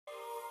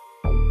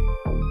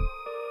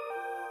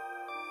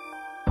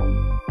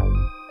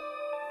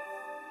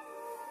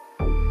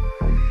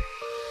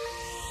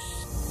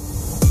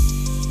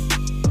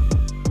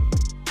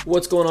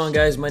What's going on,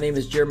 guys? My name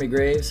is Jeremy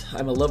Graves.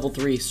 I'm a level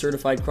 3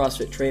 certified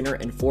CrossFit trainer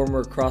and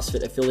former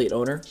CrossFit affiliate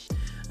owner.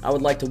 I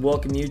would like to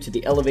welcome you to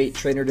the Elevate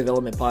Trainer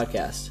Development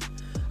Podcast.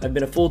 I've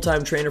been a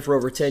full-time trainer for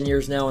over 10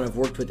 years now, and I've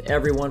worked with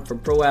everyone from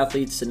pro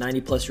athletes to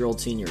 90-plus-year-old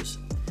seniors.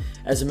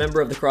 As a member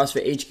of the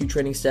CrossFit HQ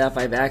training staff,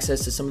 I have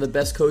access to some of the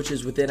best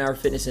coaches within our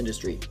fitness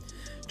industry.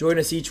 Join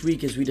us each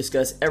week as we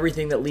discuss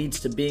everything that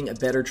leads to being a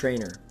better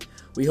trainer.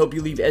 We hope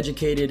you leave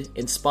educated,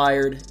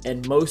 inspired,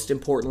 and most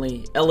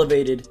importantly,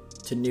 elevated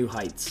to new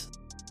heights.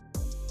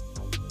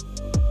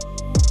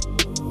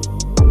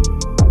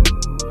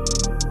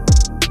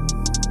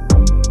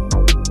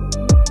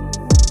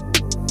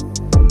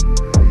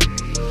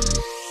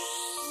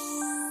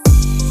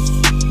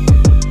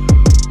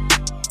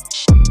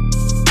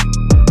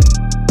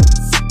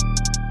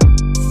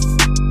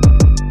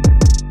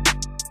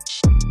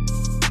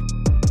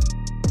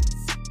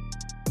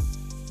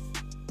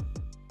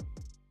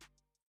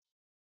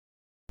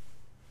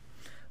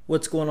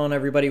 What's going on,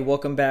 everybody?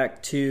 Welcome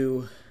back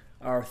to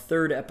our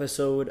third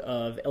episode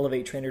of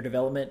Elevate Trainer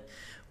Development,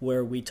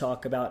 where we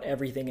talk about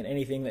everything and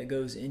anything that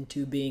goes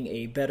into being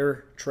a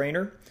better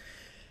trainer.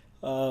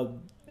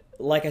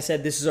 Like I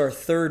said, this is our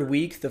third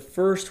week. The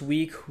first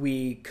week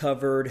we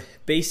covered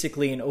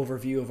basically an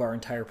overview of our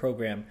entire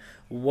program,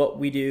 what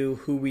we do,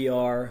 who we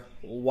are,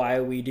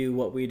 why we do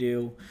what we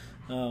do.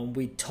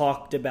 We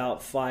talked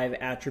about 5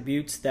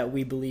 attributes that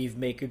we believe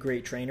make a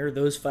great trainer.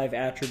 Those 5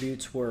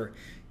 attributes were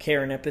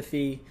care and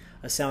empathy,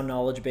 a sound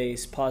knowledge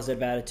base,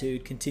 positive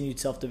attitude, continued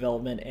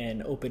self-development,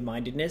 and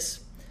open-mindedness.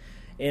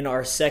 In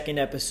our second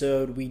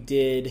episode, we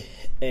did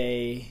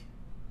a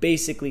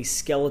basically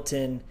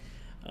skeleton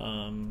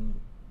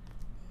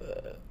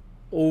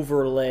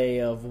overlay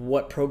of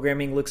what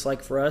programming looks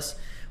like for us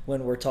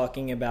when we're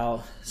talking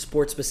about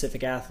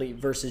sports-specific athlete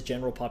versus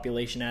general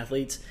population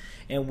athletes.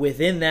 And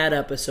within that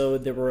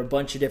episode, there were a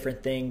bunch of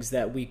different things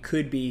that we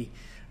could be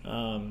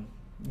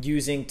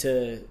using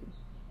to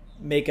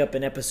make up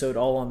an episode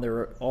all on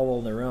their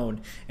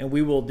own, and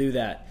we will do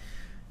that.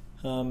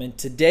 And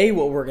today,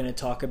 what we're going to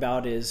talk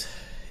about is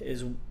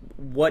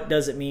what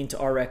does it mean to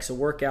RX a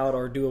workout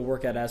or do a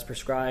workout as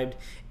prescribed,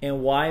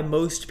 and why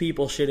most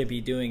people shouldn't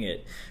be doing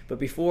it. But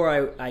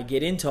before I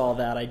get into all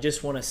that, I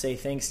just want to say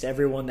thanks to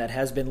everyone that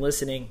has been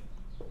listening.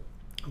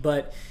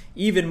 But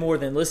even more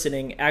than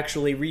listening,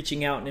 actually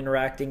reaching out and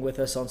interacting with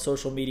us on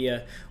social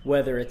media,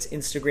 whether it's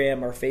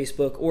Instagram or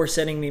Facebook, or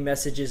sending me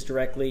messages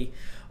directly.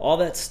 All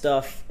that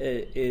stuff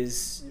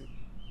is,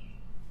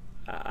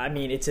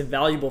 it's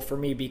invaluable for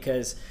me,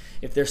 because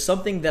if there's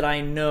something that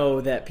I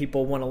know that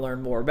people want to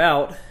learn more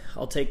about,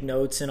 I'll take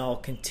notes and I'll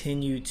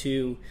continue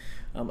to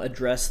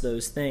address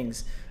those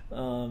things.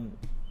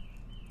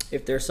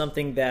 If there's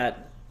something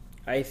that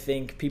I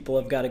think people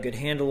have got a good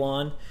handle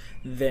on,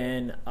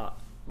 then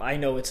I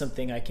know it's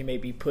something I can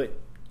maybe put,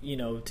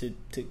 to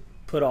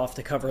put off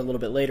to cover a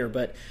little bit later.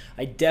 But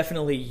I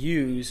definitely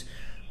use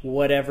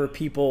whatever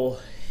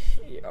people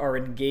are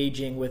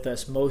engaging with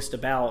us most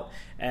about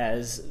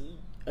as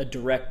a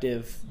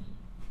directive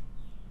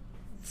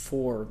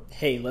for,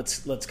 hey,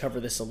 let's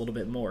cover this a little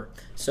bit more.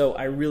 So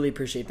I really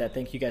appreciate that.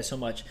 Thank you guys so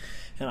much.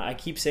 And I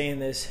keep saying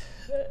this,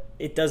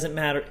 it doesn't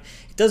matter.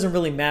 It doesn't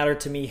really matter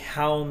to me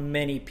how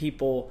many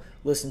people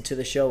listen to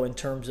the show in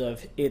terms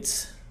of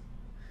its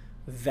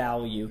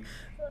value.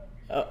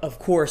 Of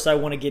course, I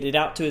want to get it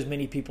out to as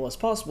many people as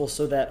possible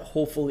so that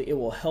hopefully it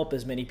will help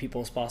as many people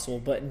as possible.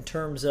 But in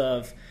terms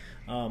of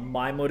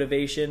my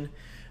motivation,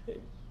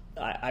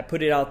 I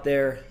put it out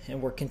there,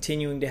 and we're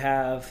continuing to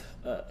have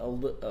a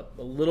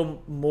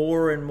little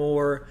more and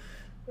more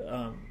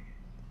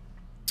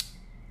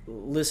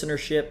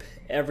listenership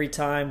every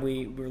time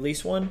we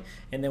release one,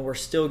 and then we're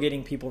still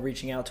getting people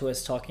reaching out to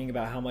us talking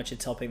about how much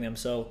it's helping them.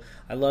 So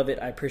I love it,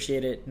 I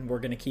appreciate it, and we're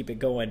going to keep it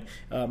going.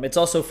 It's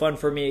also fun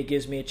for me. It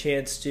gives me a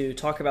chance to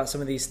talk about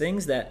some of these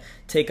things that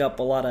take up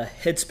a lot of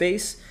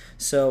headspace.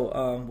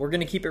 So we're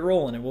going to keep it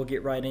rolling, and we'll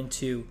get right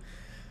into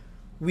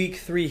week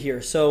 3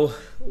 here. So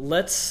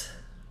let's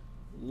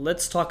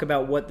talk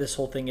about what this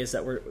whole thing is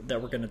that we're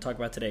going to talk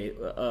about today,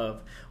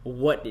 of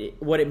what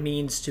it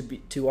means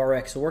to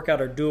RX a workout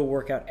or do a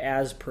workout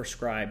as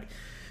prescribed.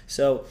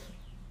 So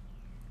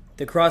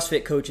the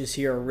CrossFit coaches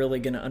here are really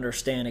going to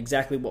understand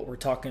exactly what we're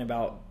talking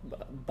about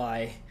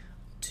by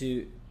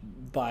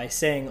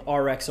saying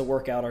RX a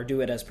workout or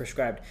do it as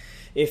prescribed.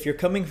 If you're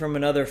coming from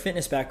another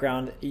fitness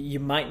background, you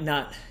might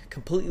not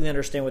completely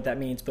understand what that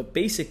means, but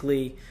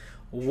basically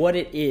what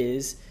it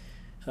is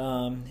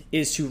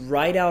to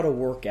write out a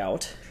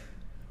workout,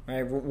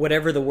 right?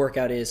 Whatever the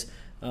workout is.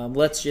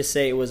 Let's just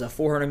say it was a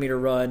 400-meter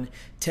run,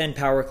 10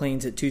 power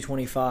cleans at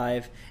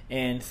 225,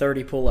 and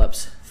 30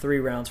 pull-ups, 3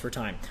 rounds for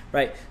time,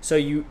 right? So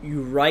you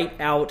write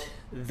out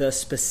the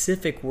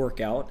specific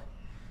workout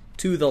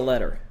to the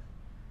letter,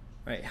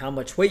 right? How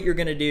much weight you're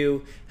going to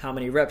do, how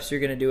many reps you're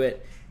going to do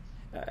it,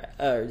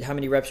 how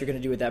many reps you're going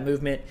to do with that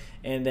movement,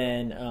 and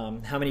then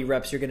how many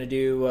reps you're going to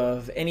do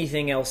of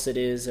anything else it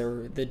is,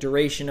 or the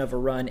duration of a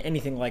run,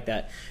 anything like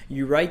that.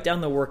 You write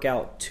down the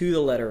workout to the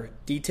letter,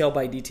 detail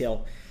by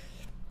detail,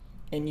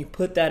 and you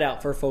put that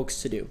out for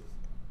folks to do.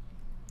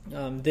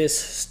 This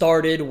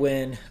started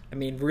when,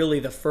 really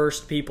the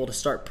first people to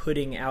start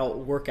putting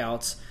out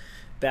workouts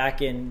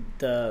back in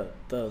the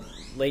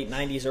late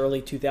 90s,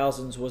 early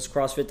 2000s was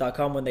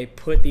CrossFit.com, when they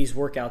put these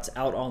workouts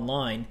out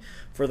online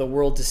for the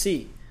world to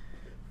see.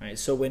 Right?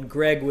 So when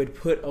Greg would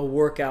put a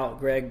workout,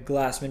 Greg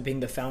Glassman being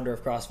the founder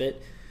of CrossFit,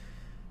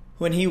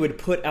 when he would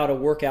put out a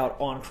workout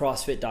on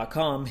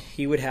CrossFit.com,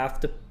 he would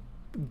have to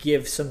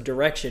give some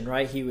direction,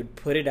 right? He would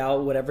put it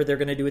out, whatever they're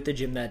going to do at the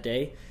gym that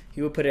day.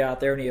 He would put it out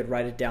there and he would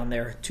write it down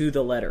there to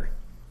the letter.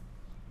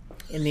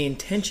 And the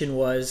intention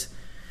was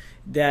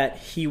that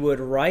he would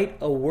write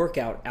a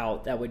workout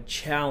out that would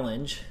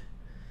challenge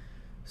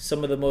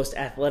some of the most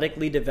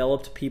athletically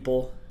developed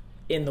people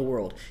in the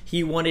world.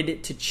 He wanted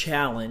it to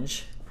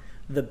challenge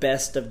the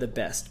best of the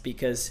best,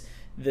 because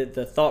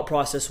the thought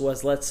process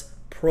was, let's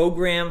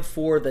program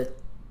for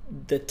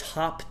the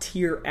top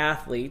tier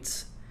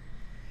athletes,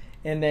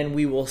 and then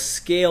we will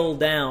scale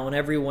down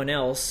everyone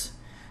else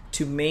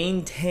to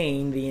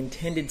maintain the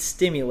intended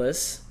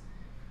stimulus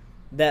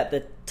that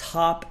the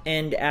top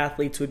end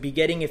athletes would be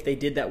getting if they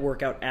did that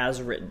workout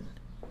as written.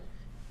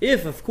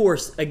 If, of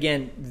course,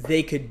 again,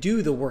 they could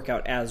do the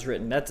workout as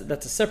written. That's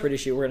a separate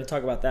issue. We're going to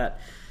talk about that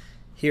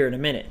here in a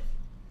minute.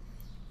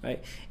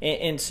 Right?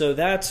 And so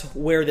that's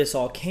where this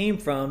all came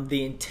from.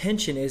 The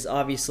intention is,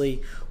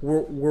 obviously,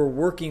 we're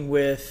working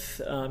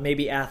with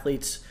maybe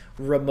athletes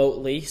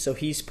remotely. So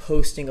he's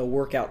posting a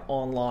workout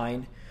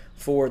online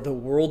for the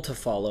world to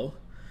follow.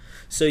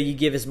 So you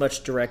give as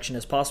much direction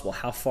as possible.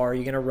 How far are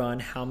you going to run?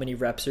 How many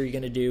reps are you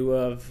going to do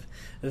of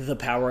the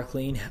power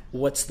clean?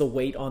 What's the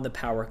weight on the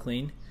power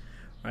clean?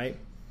 Right?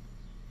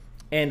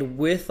 And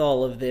with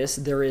all of this,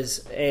 there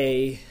is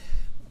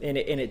and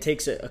it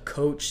takes a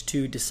coach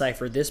to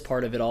decipher this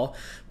part of it all,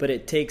 but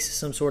it takes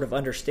some sort of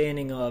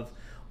understanding of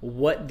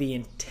what the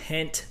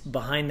intent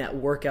behind that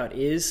workout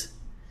is.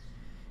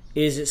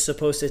 Is it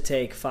supposed to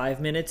take 5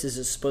 minutes? Is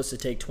it supposed to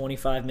take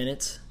 25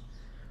 minutes?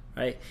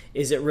 Right?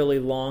 Is it really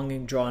long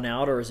and drawn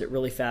out, or is it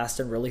really fast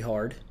and really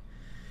hard?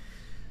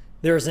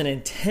 There's an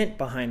intent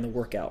behind the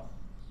workout.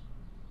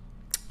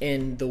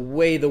 And the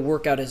way the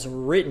workout is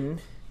written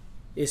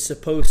is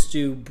supposed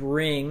to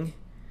bring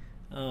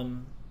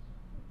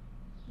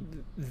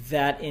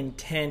that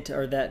intent,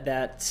 or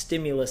that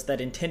stimulus, that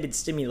intended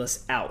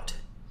stimulus out.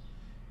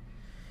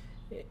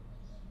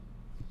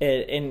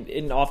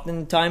 And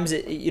oftentimes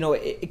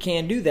it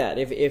can do that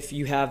if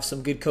you have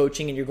some good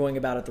coaching and you're going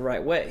about it the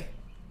right way,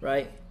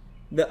 right?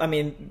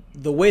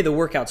 The way the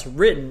workout's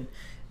written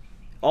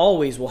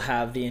always will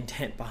have the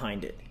intent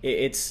behind it.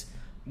 It's,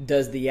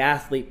 does the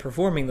athlete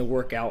performing the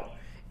workout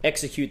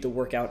execute the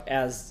workout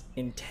as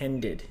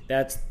intended?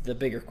 That's the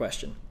bigger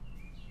question.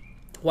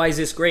 Why is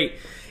this great?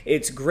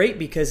 It's great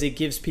because it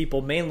gives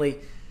people, mainly,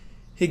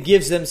 it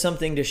gives them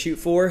something to shoot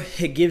for.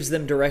 It gives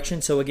them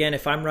direction. So again,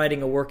 if I'm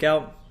writing a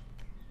workout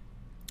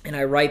and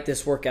I write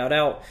this workout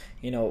out,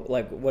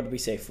 like what did we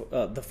say?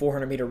 The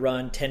 400-meter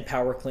run, 10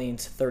 power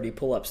cleans, 30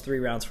 pull-ups, 3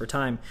 rounds for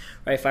time.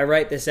 Right? If I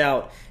write this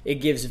out, it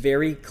gives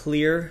very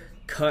clear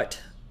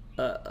cut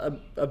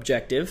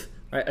objective,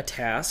 right? A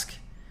task.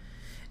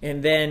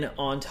 And then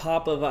on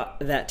top of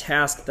that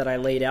task that I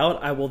laid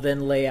out, I will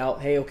then lay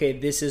out, hey, okay,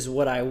 this is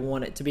what I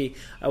want it to be.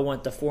 I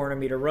want the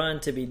 400-meter run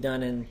to be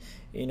done in,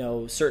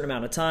 a certain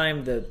amount of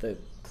time. The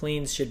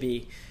cleans should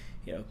be,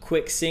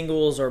 quick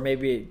singles, or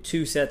maybe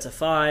 2 sets of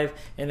 5.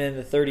 And then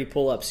the 30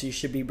 pull-ups, you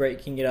should be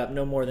breaking it up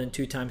no more than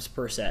 2 times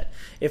per set.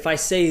 If I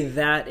say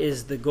that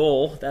is the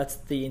goal, that's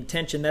the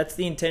intention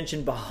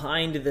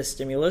behind the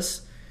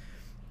stimulus,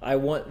 I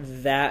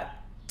want that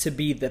to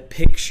be the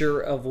picture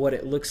of what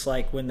it looks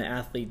like when the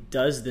athlete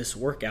does this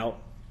workout.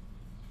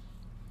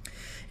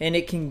 And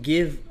it can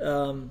give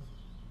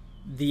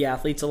the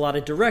athletes a lot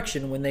of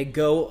direction when they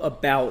go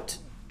about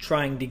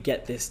trying to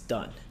get this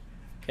done.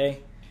 Okay?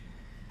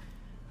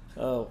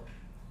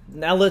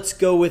 Now let's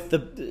go with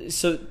and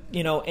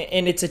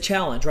it's a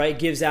challenge, right? It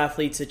gives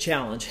athletes a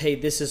challenge. Hey,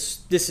 this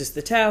is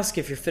the task.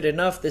 If you're fit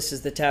enough, this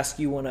is the task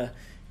you want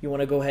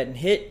to go ahead and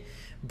hit.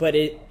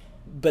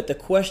 But the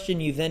question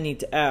you then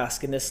need to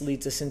ask, and this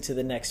leads us into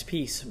the next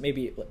piece,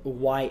 maybe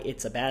why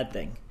it's a bad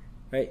thing,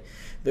 right?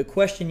 The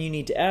question you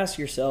need to ask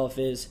yourself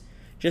is,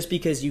 just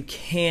because you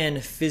can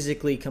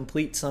physically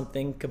complete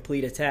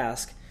a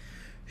task,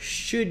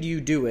 should you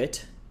do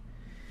it?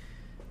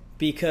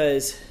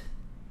 Because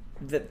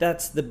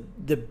that's the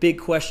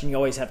big question you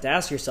always have to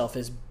ask yourself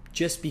is,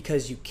 just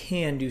because you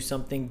can do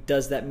something,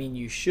 does that mean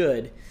you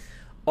should?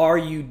 Are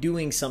you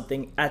doing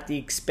something at the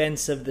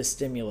expense of the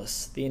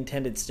stimulus, the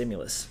intended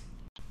stimulus?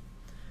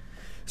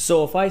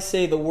 So if I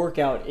say the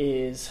workout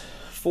is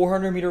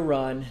 400-meter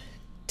run,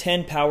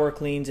 10 power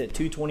cleans at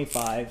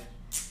 225,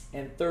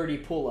 and 30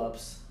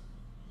 pull-ups,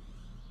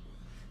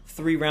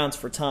 3 rounds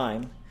for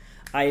time,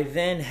 I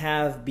then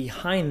have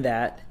behind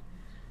that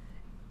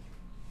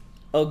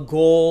a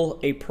goal,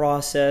 a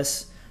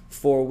process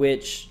for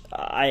which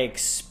I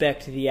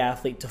expect the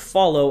athlete to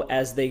follow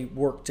as they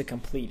work to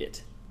complete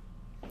it.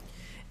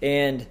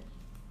 And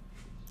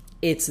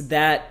it's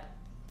that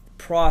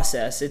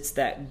process, it's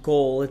that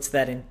goal, it's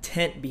that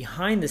intent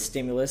behind the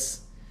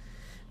stimulus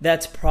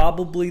that's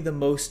probably the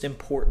most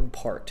important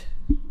part.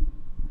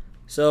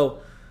 So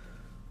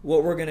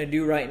what we're going to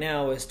do right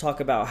now is talk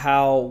about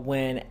how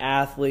when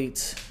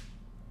athletes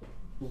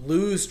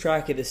lose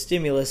track of the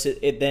stimulus,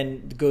 it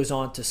then goes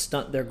on to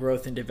stunt their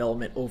growth and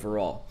development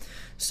overall.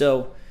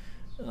 So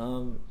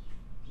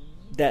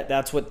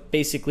that's what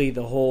basically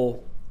the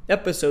whole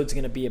episode's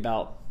going to be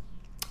about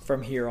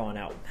from here on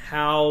out.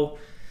 How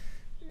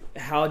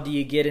do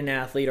you get an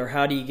athlete, or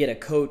how do you get a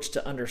coach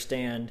to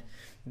understand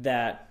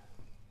that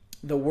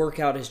the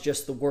workout is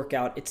just the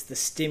workout? It's the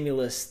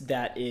stimulus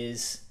that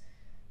is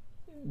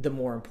the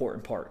more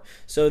important part.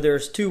 So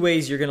there's two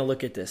ways you're going to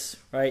look at this,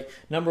 right?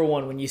 Number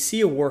one, when you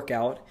see a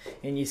workout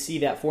and you see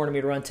that 400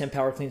 meter run, 10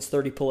 power cleans,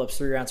 30 pull-ups,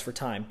 3 rounds for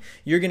time,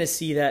 you're going to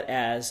see that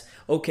as,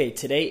 okay,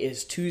 today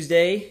is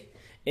Tuesday,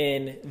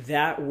 and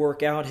that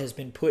workout has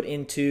been put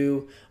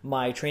into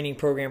my training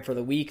program for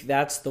the week.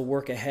 That's the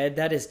work ahead.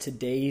 That is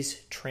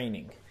today's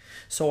training.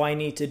 So I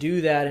need to do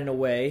that in a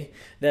way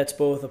that's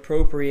both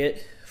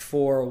appropriate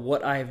for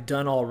what I've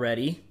done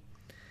already,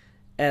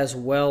 as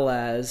well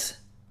as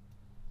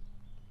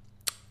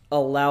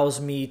allows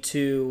me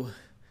to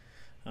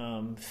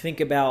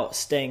think about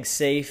staying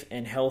safe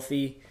and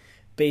healthy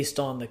based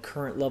on the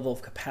current level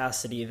of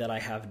capacity that I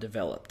have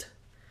developed.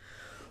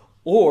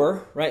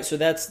 Or, right, so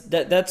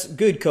that's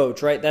good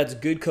coach, right? That's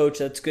good coach,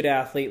 that's good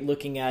athlete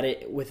looking at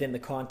it within the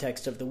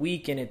context of the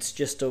week, and it's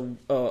just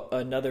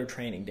another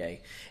training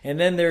day. And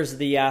then there's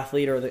the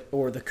athlete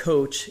or the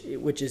coach,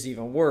 which is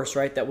even worse,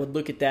 right? That would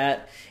look at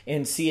that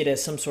and see it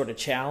as some sort of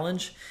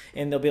challenge,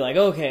 and they'll be like,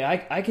 okay,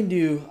 I can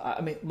do, I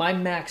mean, my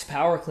max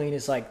power clean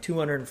is like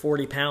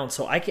 240 pounds,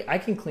 so I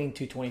can clean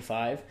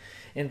 225,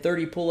 and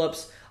 30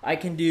 pull-ups, I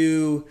can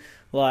do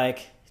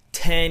like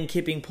 10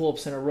 kipping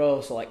pull-ups in a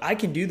row. So like I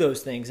can do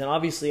those things, and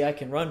obviously I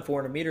can run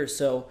 400 meters,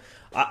 so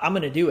I'm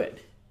going to do it.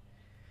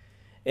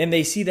 And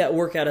they see that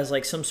workout as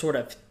like some sort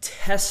of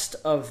test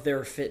of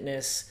their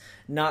fitness,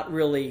 not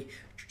really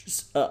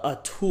just a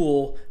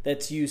tool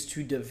that's used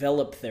to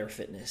develop their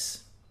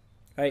fitness,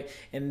 right?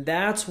 And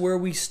that's where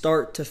we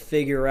start to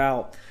figure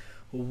out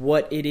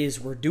what it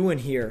is we're doing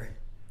here,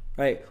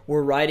 right?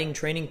 We're writing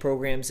training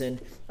programs,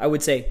 and I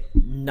would say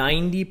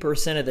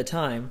 90% of the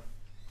time,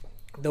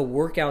 the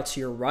workouts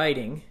you're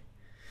writing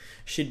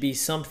should be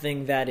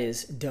something that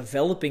is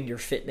developing your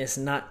fitness,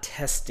 not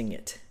testing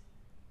it.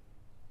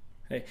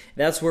 Okay?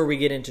 That's where we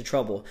get into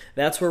trouble.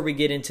 That's where we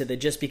get into the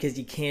just because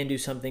you can do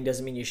something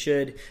doesn't mean you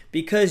should,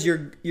 because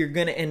you're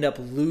going to end up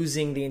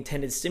losing the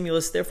intended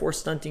stimulus, therefore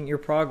stunting your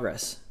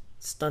progress,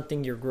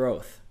 stunting your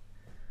growth.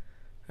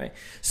 Right?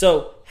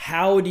 So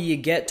how do you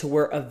get to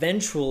where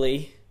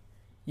eventually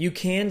you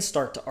can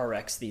start to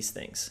RX these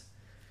things?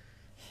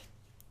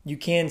 You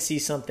can see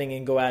something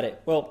and go at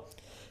it. Well,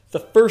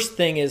 the first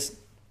thing is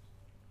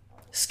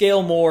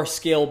scale more,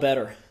 scale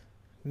better.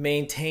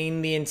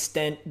 Maintain the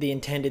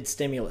intended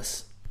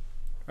stimulus,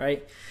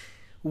 right?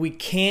 We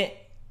can't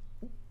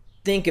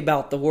think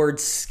about the word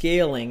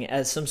scaling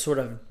as some sort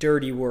of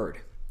dirty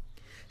word.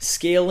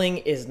 Scaling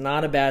is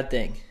not a bad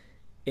thing.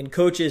 And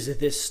coaches,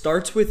 if this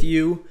starts with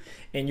you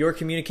and your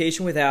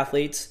communication with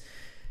athletes,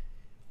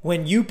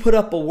 when you put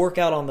up a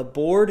workout on the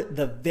board,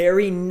 the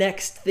very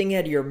next thing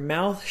out of your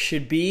mouth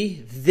should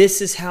be,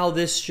 this is how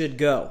this should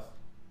go.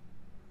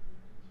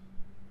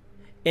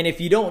 And if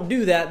you don't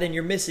do that, then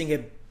you're missing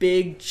a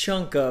big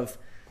chunk of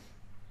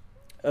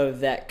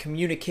that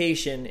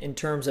communication in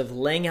terms of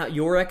laying out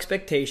your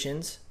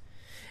expectations,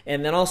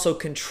 and then also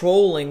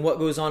controlling what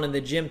goes on in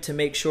the gym to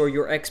make sure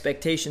your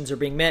expectations are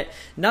being met,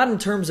 not in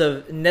terms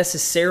of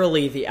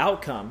necessarily the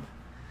outcome,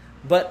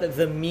 but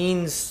the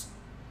means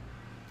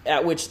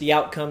at which the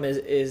outcome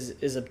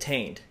is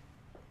obtained,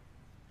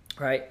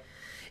 right?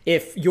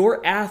 If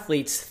your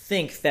athletes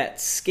think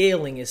that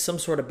scaling is some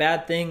sort of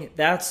bad thing,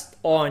 that's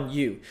on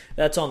you.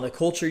 That's on the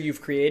culture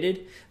you've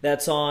created.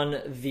 That's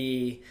on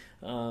the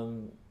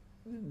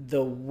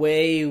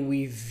way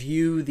we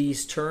view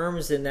these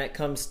terms, and that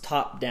comes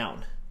top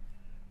down,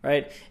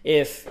 right?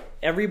 If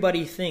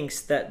everybody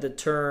thinks that the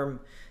term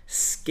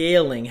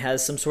scaling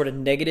has some sort of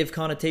negative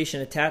connotation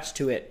attached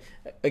to it,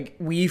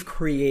 we've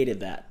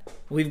created that.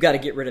 We've got to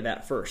get rid of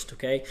that first,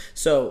 okay?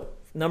 So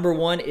number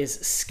one is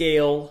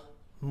scale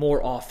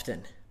more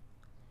often.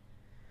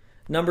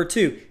 Number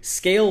two,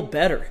 scale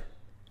better,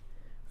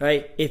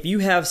 right? If you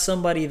have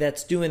somebody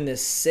that's doing the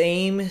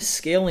same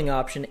scaling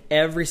option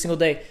every single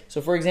day. So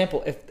for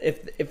example,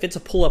 if it's a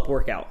pull-up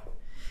workout,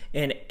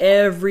 and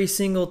every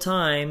single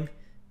time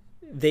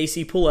they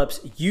see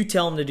pull-ups, you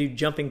tell them to do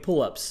jumping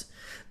pull-ups,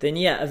 then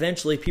yeah,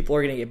 eventually people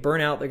are going to get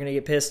burnt out, they're going to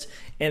get pissed,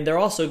 and they're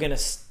also going to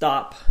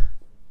stop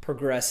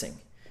progressing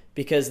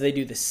because they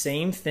do the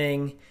same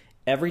thing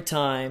every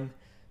time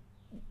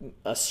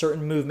a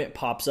certain movement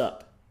pops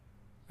up,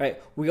 right?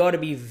 We ought to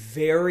be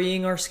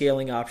varying our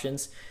scaling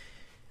options.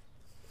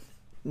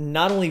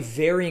 Not only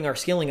varying our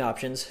scaling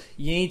options,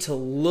 you need to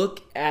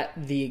look at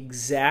the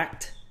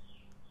exact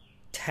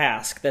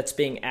task that's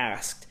being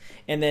asked,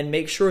 and then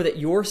make sure that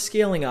your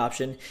scaling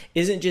option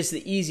isn't just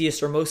the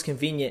easiest or most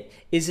convenient.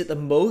 Is it the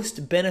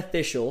most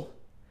beneficial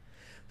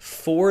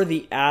for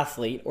the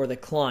athlete or the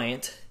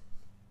client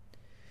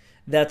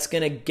that's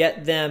going to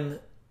get them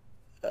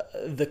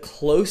the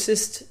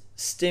closest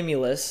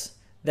stimulus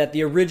that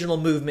the original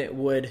movement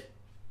would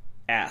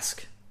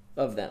ask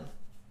of them,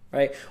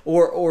 right?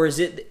 Or is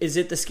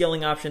it the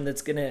scaling option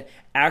that's going to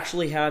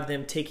actually have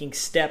them taking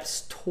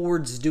steps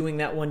towards doing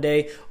that one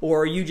day,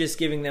 or are you just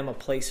giving them a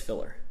place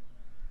filler?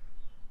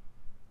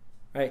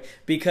 Right?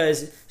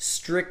 Because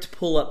strict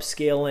pull-up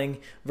scaling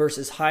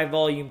versus high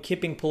volume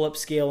kipping pull-up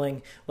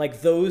scaling,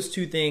 like those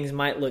two things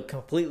might look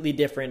completely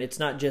different. It's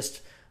not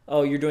just,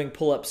 oh, you're doing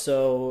pull-ups,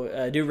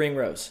 so do ring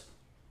rows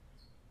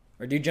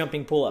or do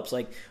jumping pull-ups.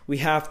 Like, we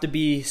have to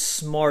be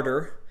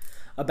smarter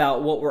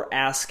about what we're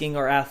asking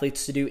our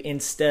athletes to do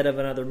instead of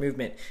another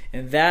movement.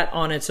 And that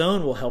on its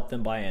own will help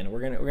them buy in.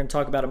 We're gonna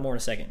talk about it more in a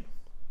second.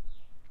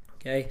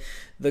 Okay?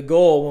 The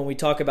goal when we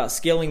talk about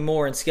scaling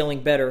more and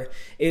scaling better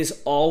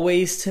is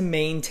always to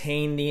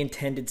maintain the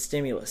intended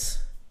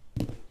stimulus.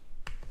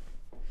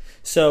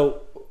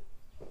 So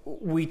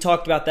we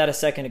talked about that a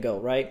second ago,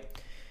 right?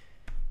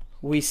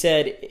 We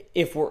said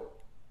if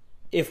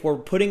we're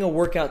putting a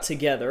workout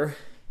together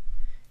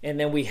and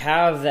then we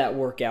have that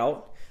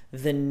workout,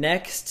 the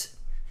next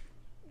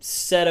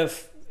set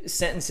of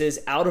sentences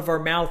out of our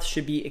mouth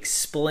should be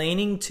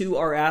explaining to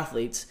our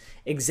athletes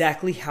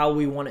exactly how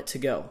we want it to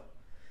go.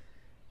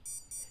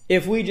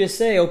 If we just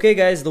say, okay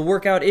guys, the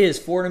workout is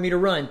 400 meter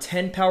run,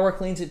 10 power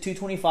cleans at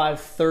 225,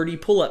 30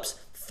 pull-ups,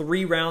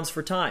 3 rounds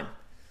for time.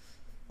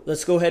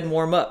 Let's go ahead and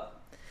warm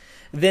up.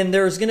 Then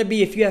there's going to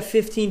be, if you have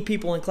 15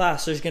 people in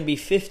class, there's going to be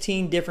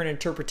 15 different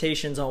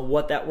interpretations on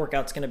what that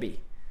workout's going to be.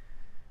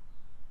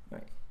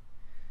 Right?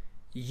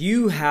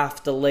 You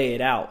have to lay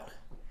it out.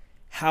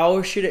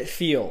 How should it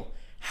feel?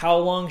 How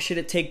long should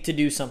it take to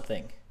do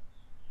something?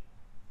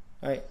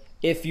 All right.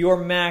 If your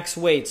max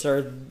weights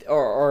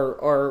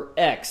are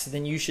X,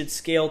 then you should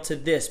scale to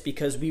this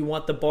because we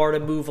want the bar to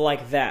move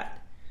like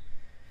that.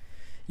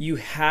 You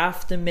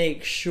have to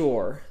make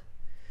sure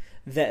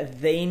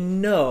that they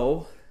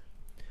know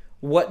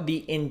what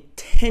the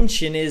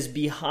intention is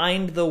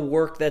behind the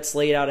work that's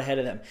laid out ahead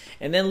of them.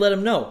 And then let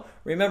them know.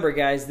 Remember,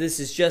 guys, this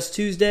is just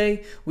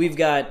Tuesday. We've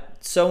got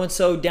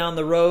so-and-so down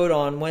the road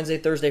on Wednesday,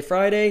 Thursday,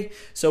 Friday.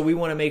 So we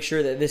want to make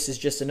sure that this is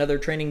just another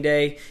training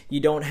day. You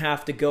don't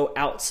have to go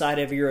outside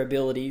of your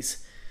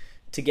abilities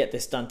to get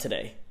this done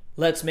today.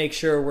 Let's make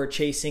sure we're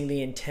chasing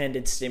the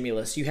intended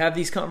stimulus. You have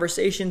these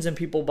conversations and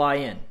people buy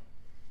in.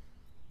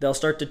 They'll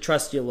start to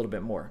trust you a little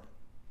bit more.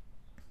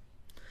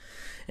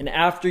 And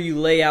after you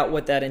lay out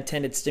what that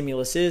intended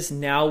stimulus is,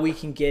 now we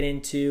can get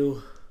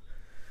into,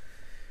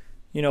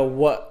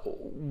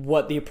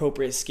 what the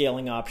appropriate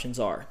scaling options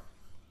are.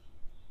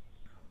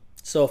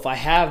 So if I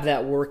have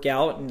that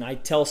workout and I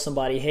tell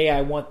somebody, hey,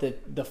 I want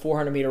the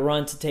 400 meter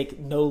run to take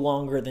no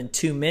longer than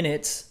 2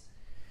 minutes.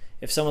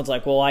 If someone's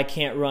like, well, I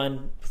can't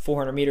run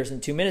 400 meters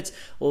in 2 minutes.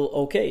 Well,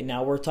 okay,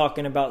 now we're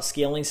talking about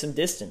scaling some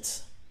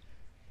distance,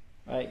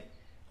 right?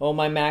 Oh,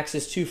 my max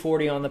is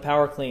 240 on the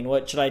power clean.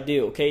 What should I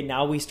do? Okay,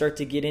 now we start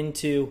to get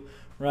into,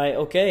 right,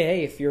 okay,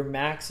 hey, if your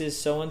max is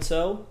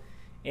so-and-so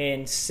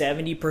and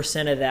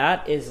 70% of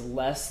that is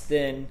less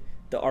than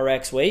the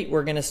RX weight,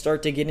 we're going to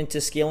start to get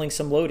into scaling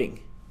some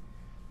loading,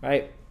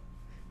 right?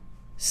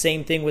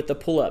 Same thing with the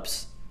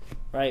pull-ups,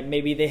 right?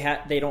 Maybe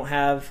they don't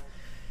have,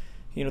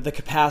 the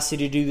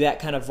capacity to do that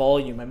kind of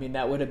volume. I mean,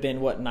 that would have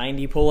been,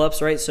 90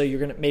 pull-ups, right? So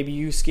maybe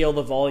you scale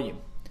the volume.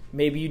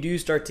 Maybe you do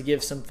start to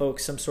give some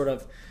folks some sort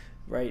of,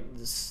 right,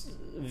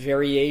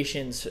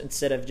 variations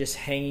instead of just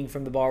hanging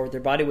from the bar with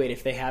their body weight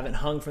if they haven't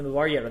hung from the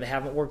bar yet or they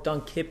haven't worked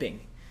on kipping,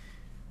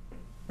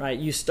 right?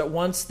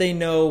 Once they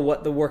know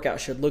what the workout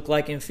should look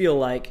like and feel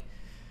like,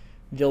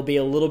 they'll be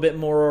a little bit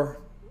more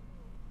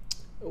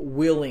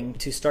willing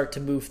to start to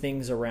move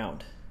things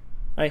around,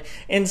 right?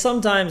 And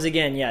sometimes,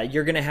 again,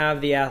 you're going to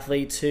have the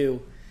athletes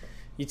who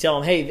you tell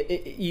them,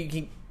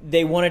 hey,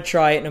 they want to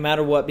try it no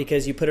matter what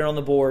because you put it on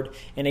the board.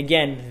 And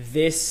again,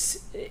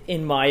 this,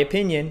 in my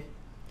opinion,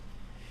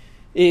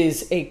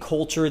 is a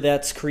culture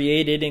that's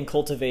created and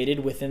cultivated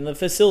within the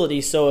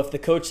facility. So if the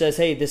coach says,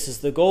 hey, this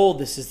is the goal,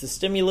 this is the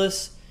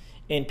stimulus,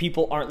 and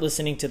people aren't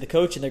listening to the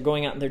coach and they're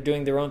going out and they're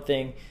doing their own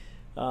thing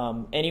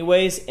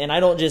anyways, and I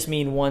don't just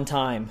mean one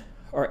time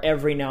or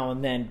every now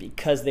and then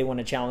because they want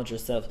to challenge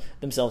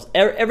themselves.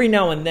 Every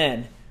now and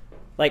then,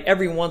 like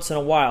every once in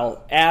a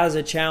while, as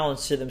a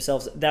challenge to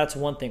themselves, that's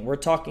one thing. We're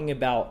talking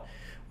about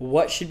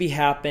what should be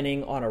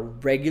happening on a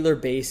regular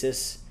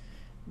basis,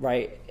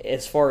 right,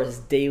 as far as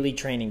daily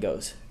training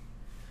goes.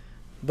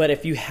 But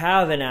if you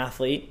have an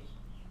athlete,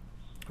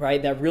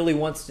 right, that really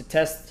wants to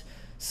test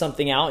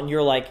something out and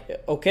you're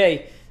like,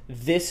 okay,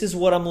 this is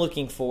what I'm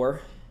looking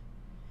for,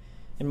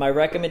 and my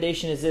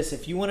recommendation is this: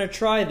 if you want to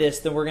try this,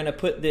 then we're going to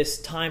put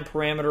this time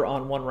parameter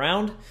on one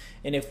round,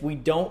 and if we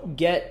don't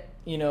get,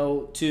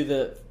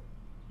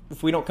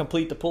 if we don't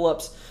complete the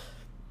pull-ups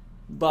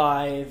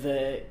by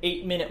the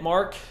 8-minute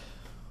mark,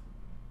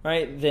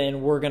 right,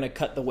 then we're going to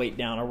cut the weight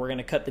down or we're going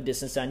to cut the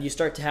distance down. You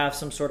start to have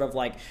some sort of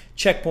like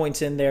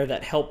checkpoints in there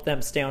that help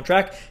them stay on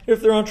track.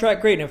 If they're on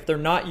track, great. And if they're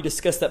not, you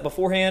discuss that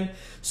beforehand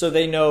so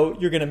they know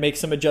you're going to make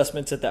some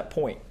adjustments at that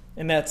point.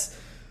 And that's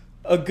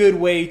a good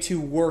way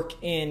to work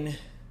in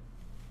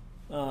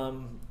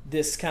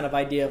this kind of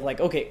idea of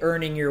like, okay,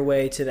 earning your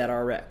way to that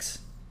RX,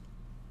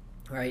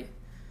 right?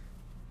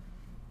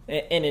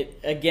 And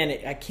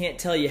I can't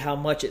tell you how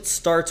much it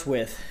starts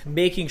with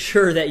making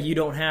sure that you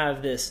don't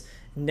have this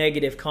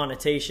negative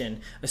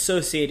connotation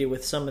associated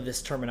with some of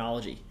this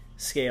terminology,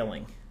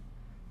 scaling,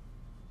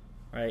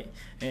 right?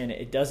 And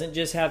it doesn't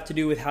just have to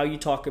do with how you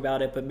talk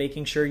about it, but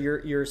making sure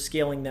you're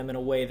scaling them in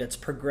a way that's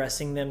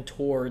progressing them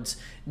towards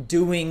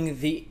doing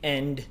the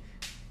end,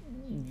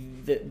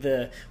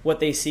 the what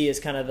they see as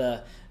kind of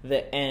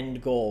the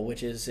end goal,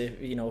 which is,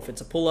 if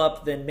it's a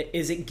pull-up, then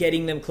is it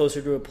getting them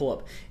closer to a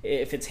pull-up?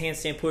 If it's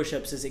handstand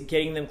push-ups, is it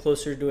getting them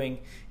closer to doing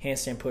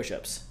handstand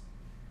push-ups?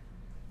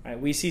 All right,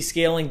 we see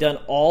scaling done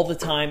all the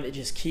time. It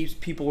just keeps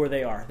people where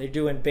they are. They're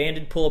doing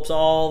banded pull-ups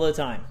all the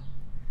time.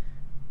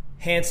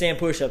 Handstand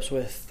push-ups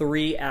with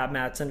 3 ab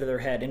mats under their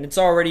head, and it's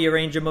already a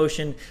range of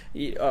motion,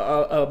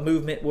 a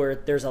movement where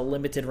there's a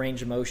limited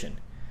range of motion.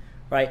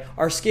 Right,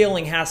 our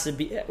scaling has to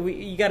be.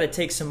 You got to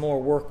take some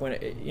more work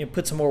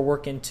put some more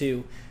work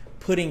into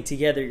putting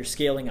together your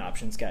scaling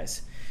options,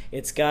 guys.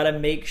 You got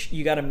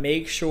to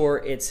make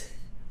sure it's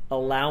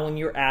allowing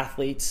your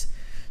athletes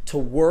to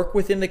work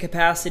within the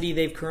capacity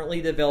they've currently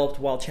developed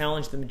while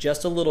challenging them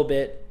just a little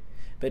bit,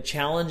 but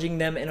challenging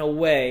them in a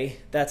way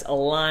that's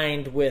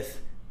aligned with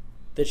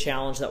the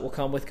challenge that will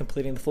come with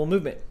completing the full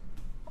movement.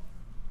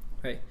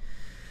 Right,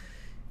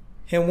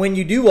 and when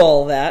you do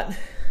all that,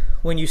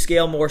 when you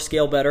scale more,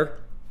 scale better,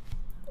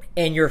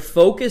 and you're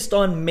focused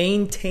on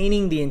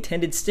maintaining the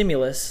intended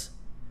stimulus,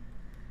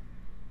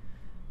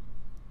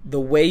 the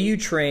way you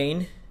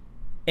train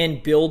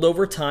and build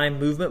over time,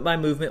 movement by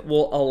movement,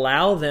 will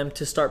allow them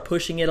to start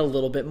pushing it a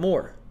little bit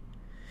more.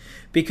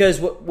 Because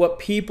what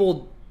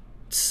people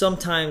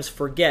sometimes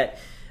forget,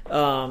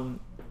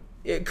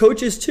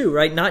 coaches too,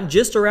 right? Not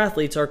just our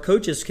athletes, our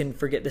coaches can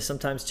forget this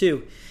sometimes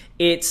too.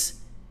 It's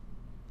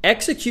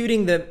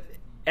executing the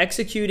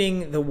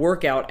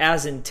workout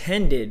as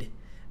intended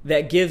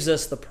that gives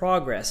us the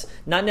progress,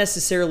 not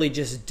necessarily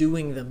just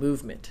doing the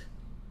movement.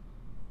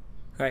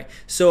 Right?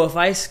 So if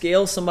I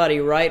scale somebody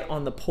right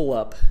on the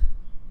pull-up,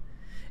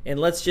 and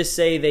let's just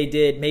say they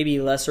did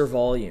maybe lesser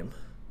volume,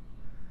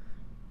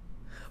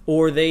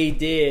 or they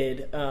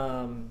did,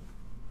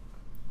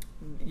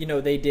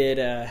 they did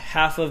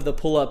half of the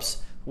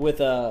pull-ups with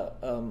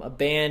a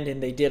band,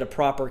 and they did a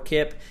proper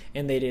kip,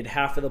 and they did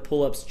half of the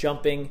pull-ups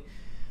jumping,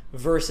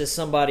 versus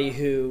somebody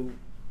who,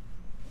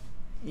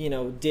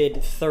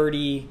 did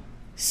 30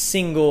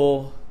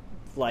 single,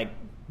 like,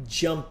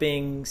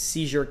 jumping,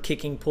 seizure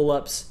kicking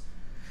pull-ups.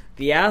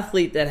 The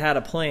athlete that had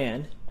a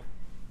plan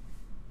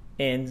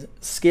and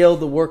scaled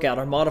the workout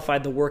or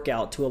modified the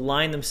workout to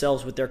align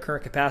themselves with their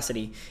current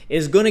capacity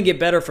is going to get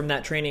better from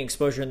that training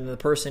exposure than the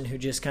person who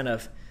just kind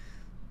of,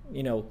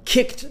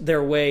 kicked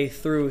their way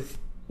through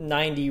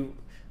 90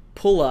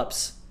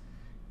 pull-ups.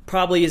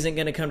 Probably isn't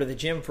going to come to the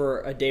gym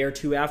for a day or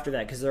two after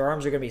that because their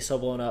arms are going to be so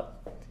blown up.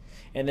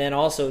 And then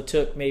also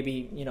took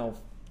maybe,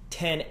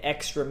 10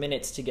 extra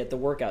minutes to get the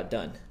workout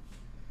done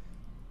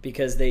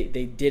because they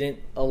didn't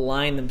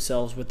align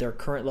themselves with their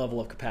current level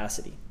of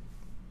capacity.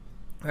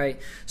 Right?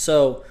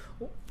 So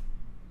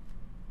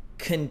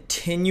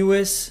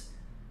continuous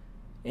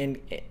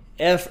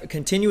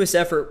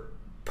effort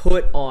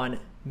put on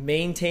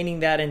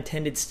maintaining that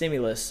intended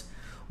stimulus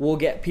will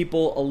get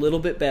people a little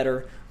bit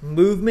better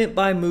movement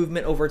by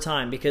movement over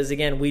time, because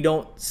again, we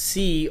don't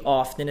see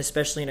often,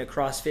 especially in a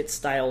CrossFit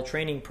style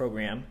training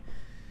program,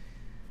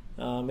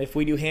 if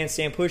we do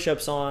handstand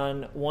push-ups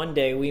on one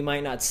day, we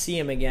might not see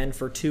them again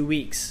for 2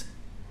 weeks.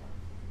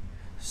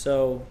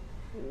 So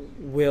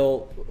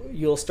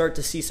you'll start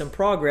to see some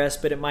progress,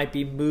 but it might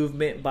be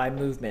movement by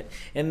movement.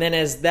 And then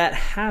as that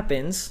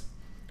happens,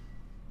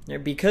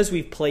 because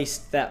we've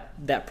placed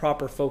that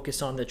proper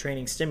focus on the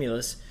training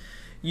stimulus,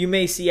 you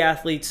may see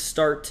athletes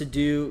start to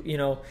do,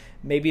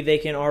 maybe they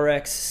can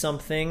RX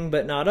something,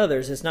 but not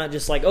others. It's not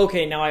just like,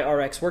 okay, now I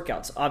RX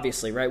workouts,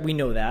 obviously, right? We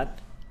know that.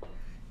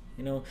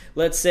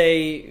 Let's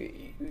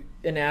say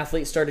an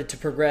athlete started to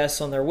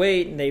progress on their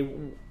weight and they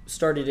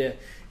started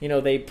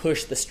to, they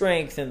pushed the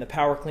strength and the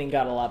power clean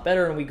got a lot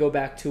better, and we go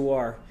back to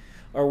our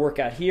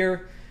workout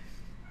here.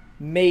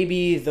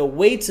 Maybe the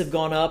weights have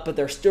gone up, but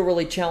they're still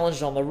really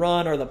challenged on the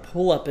run, or the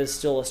pull-up is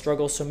still a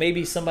struggle. So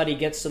maybe somebody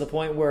gets to the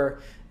point where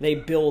they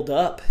build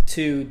up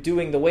to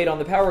doing the weight on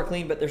the power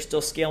clean, but they're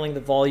still scaling the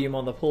volume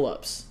on the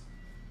pull-ups,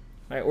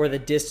 right? Or the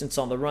distance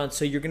on the run.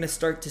 So you're going to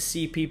start to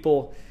see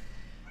people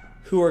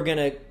who are going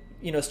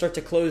to, start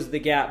to close the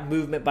gap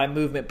movement by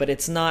movement, but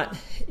it's not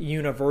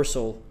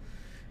universal.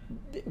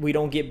 We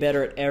don't get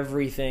better at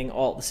everything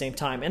all at the same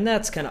time. And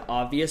that's kind of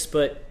obvious,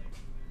 but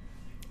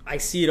I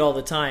see it all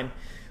the time.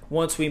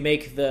 Once we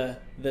make the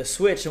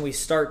switch and we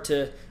start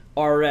to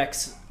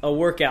RX a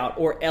workout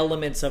or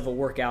elements of a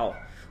workout,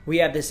 we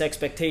have this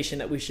expectation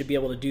that we should be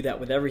able to do that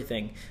with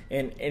everything,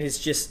 and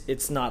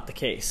it's not the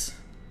case,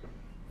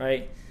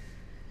 right?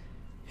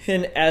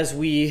 And as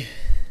we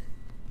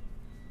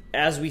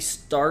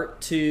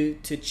start to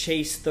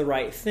chase the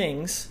right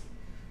things,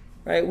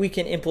 right, we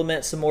can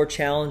implement some more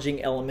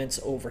challenging elements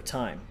over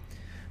time.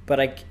 But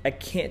I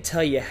can't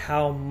tell you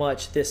how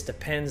much this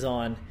depends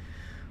on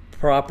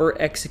proper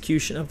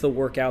execution of the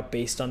workout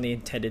based on the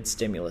intended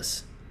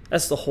stimulus.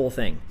 That's the whole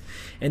thing.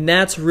 And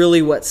that's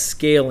really what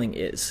scaling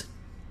is,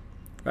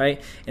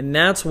 right? And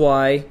that's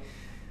why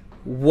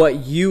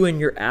what you and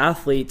your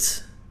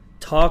athletes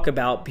talk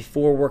about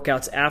before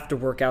workouts, after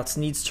workouts,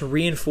 needs to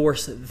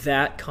reinforce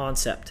that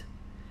concept.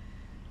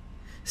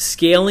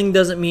 Scaling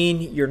doesn't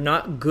mean you're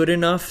not good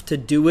enough to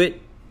do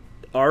it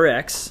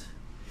RX.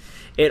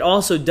 It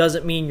also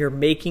doesn't mean you're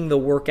making the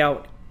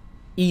workout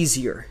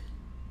easier.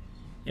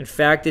 In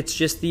fact, it's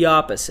just the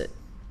opposite.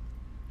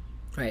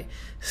 Right?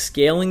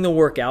 Scaling the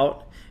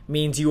workout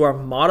means you are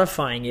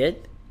modifying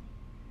it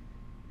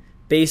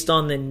based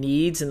on the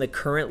needs and the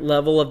current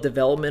level of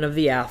development of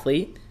the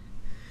athlete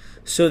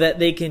so that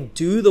they can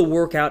do the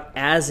workout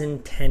as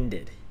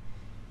intended.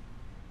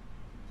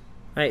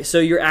 Right? So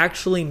you're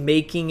actually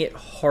making it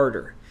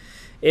harder.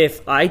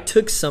 If I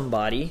took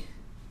somebody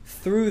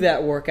through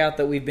that workout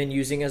that we've been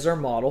using as our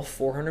model,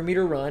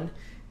 400-meter run,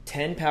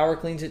 10 power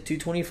cleans at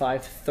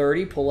 225,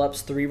 30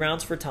 pull-ups, 3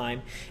 rounds for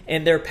time,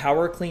 and their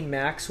power clean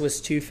max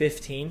was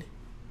 215,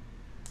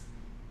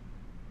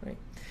 right?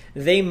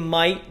 They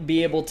might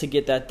be able to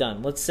get that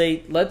done. Let's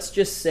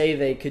just say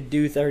they could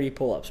do 30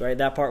 pull-ups, right?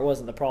 That part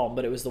wasn't the problem,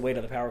 but it was the weight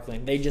of the power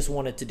clean. They just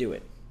wanted to do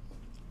it,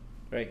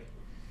 right?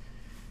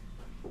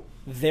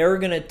 They're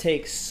going to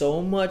take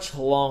so much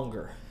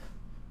longer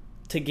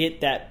to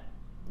get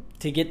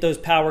those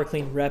power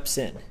clean reps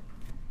in.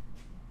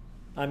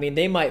 I mean,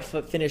 they might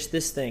finish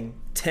this thing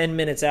 10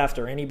 minutes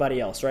after anybody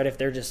else, right? If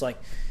they're just like,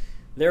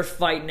 they're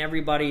fighting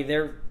everybody,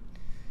 they're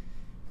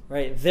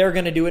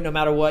going to do it no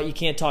matter what. You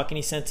can't talk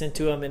any sense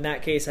into them. In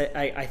that case,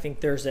 I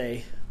think there's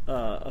a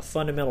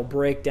fundamental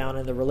breakdown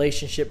in the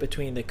relationship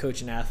between the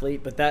coach and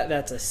athlete, but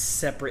that's a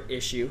separate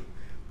issue,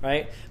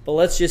 right? But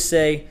let's just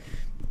say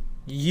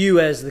you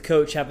as the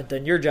coach haven't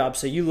done your job,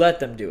 so you let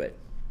them do it,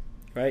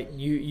 right?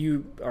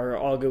 You are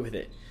all good with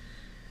it.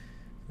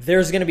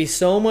 There's going to be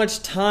so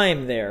much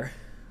time there,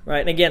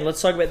 right? And again,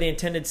 let's talk about the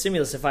intended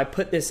stimulus. If I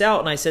put this out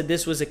and I said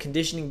this was a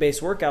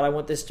conditioning-based workout, I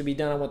want this to be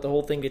done, I want the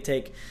whole thing to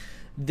take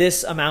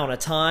this amount of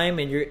time,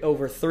 and you're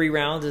over 3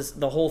 rounds,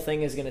 the whole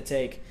thing is going to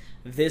take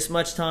this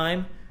much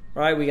time,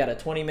 right? We got a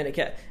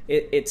 20-minute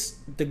it's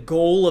the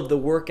goal of the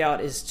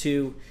workout is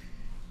to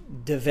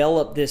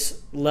develop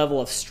this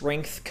level of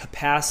strength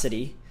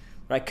capacity,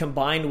 right,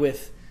 combined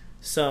with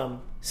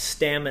some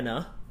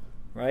stamina,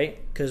 right?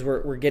 Because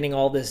we're getting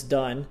all this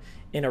done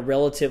in a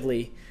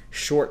relatively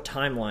short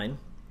timeline.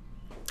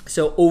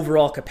 So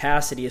overall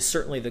capacity is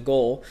certainly the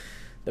goal.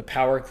 The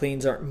power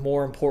cleans aren't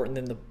more important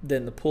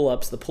than the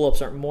pull-ups. The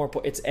pull-ups aren't more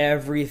important. It's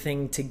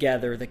everything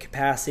together, the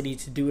capacity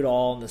to do it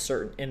all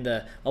in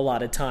the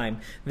allotted time.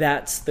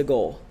 That's the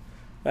goal,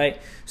 right?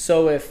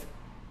 So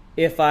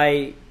if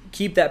I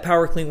keep that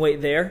power clean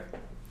weight there,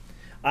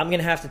 I'm going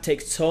to have to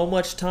take so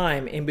much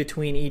time in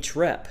between each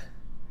rep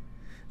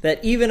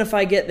that even if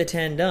I get the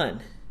 10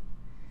 done,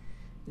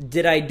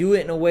 did I do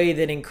it in a way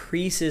that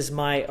increases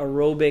my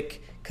aerobic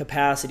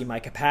capacity, my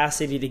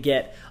capacity to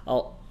get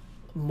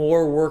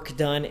more work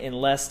done in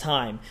less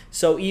time?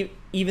 So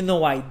even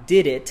though I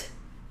did it,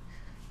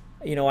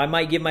 I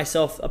might give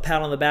myself a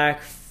pat on the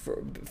back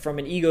from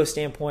an ego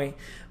standpoint,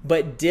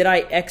 but did I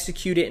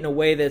execute it in a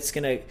way that's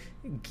going to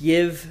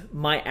give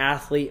my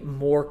athlete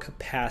more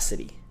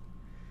capacity,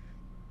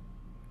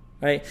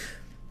 right?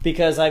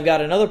 Because I've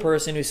got another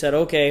person who said,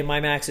 okay, my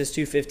max is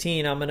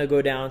 215, I'm going to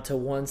go down to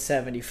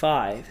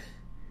 175,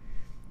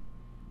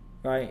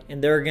 right?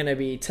 And they're going to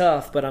be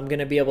tough, but I'm going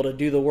to be able to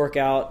do the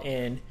workout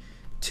in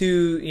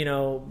 2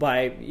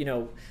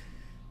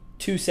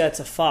 sets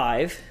of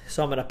 5.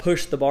 So I'm going to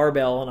push the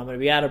barbell, and I'm going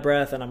to be out of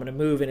breath, and I'm going to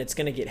move, and it's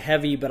going to get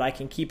heavy, but I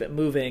can keep it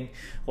moving,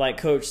 like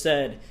Coach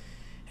said,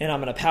 and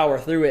I'm going to power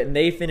through it. And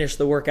they finished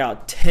the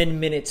workout 10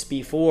 minutes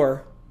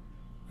before,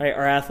 right?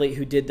 Our athlete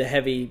who did the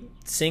heavy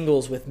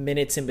singles with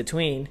minutes in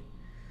between.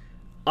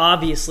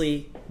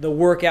 Obviously, the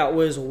workout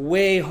was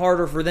way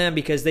harder for them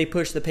because they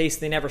pushed the pace,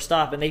 they never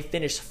stopped, and they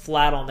finished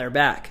flat on their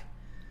back.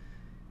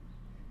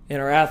 And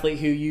our athlete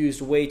who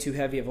used way too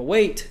heavy of a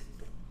weight,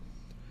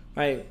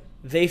 right?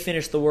 They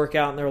finished the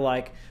workout and they're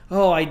like,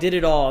 oh, I did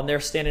it all. And they're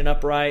standing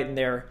upright and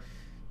they're,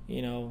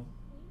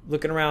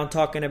 looking around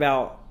talking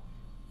about,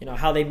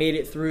 how they made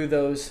it through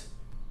those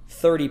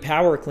 30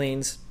 power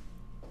cleans.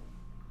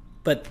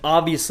 But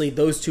obviously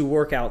those 2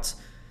 workouts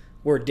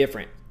were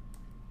different,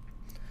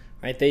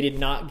 right? They did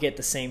not get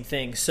the same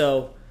thing.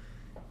 So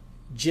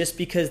just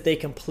because they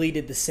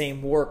completed the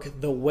same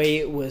work, the way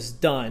it was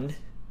done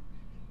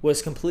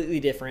was completely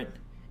different.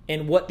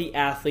 And what the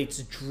athletes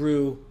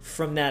drew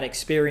from that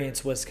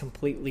experience was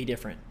completely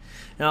different.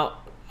 Now,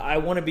 I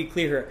want to be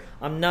clear here.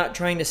 I'm not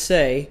trying to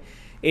say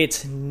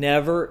it's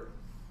never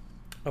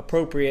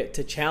appropriate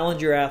to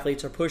challenge your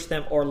athletes or push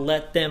them or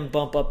let them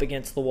bump up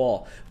against the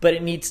wall. But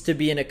it needs to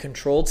be in a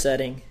controlled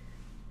setting.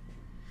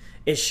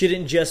 It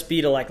shouldn't just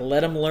be to like let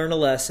them learn a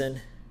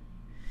lesson.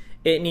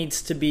 It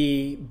needs to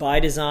be by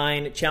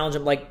design, challenge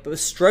them, like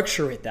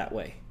structure it that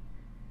way.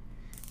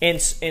 And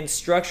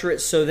structure it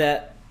so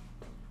that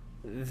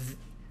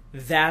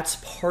that's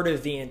part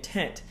of the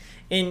intent.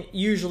 And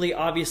usually,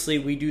 obviously,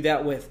 we do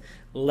that with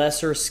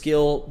lesser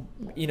skill,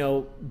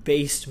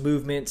 based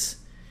movements,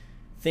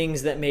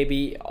 things that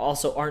maybe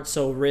also aren't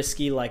so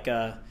risky, like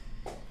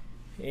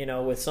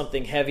with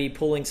something heavy,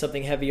 pulling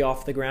something heavy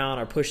off the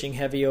ground or pushing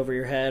heavy over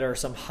your head, or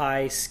some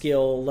high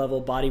skill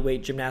level body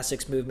weight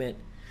gymnastics movement.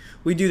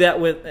 We do that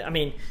with,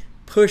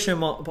 push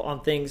them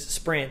on things,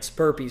 sprints,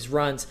 burpees,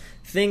 runs,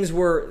 things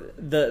where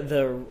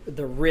the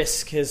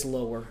risk is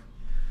lower.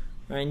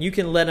 Right? And you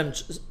can let them,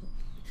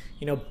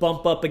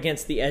 bump up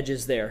against the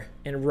edges there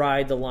and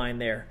ride the line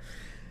there.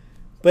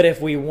 But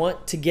if we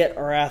want to get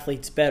our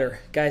athletes better,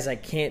 guys, I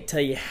can't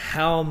tell you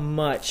how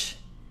much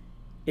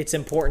it's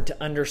important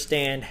to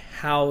understand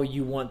how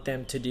you want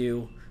them to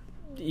do,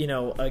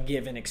 a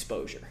given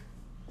exposure.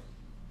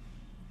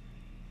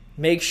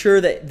 Make sure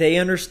that they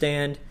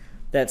understand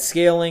that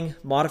scaling,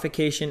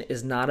 modification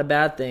is not a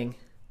bad thing.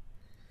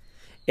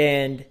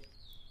 And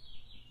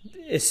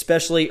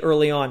especially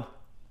early on,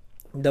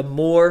 the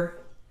more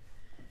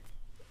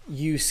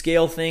you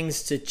scale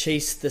things to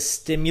chase the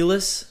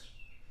stimulus,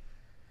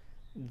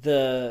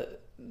 the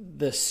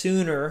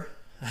sooner,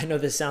 I know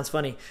this sounds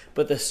funny,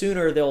 but the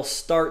sooner they'll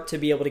start to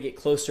be able to get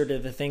closer to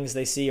the things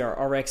they see are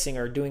RXing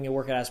or doing a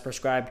workout as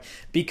prescribed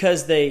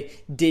because they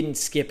didn't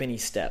skip any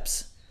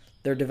steps.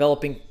 They're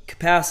developing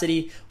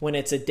capacity. When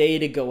it's a day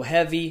to go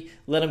heavy,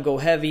 let them go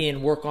heavy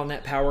and work on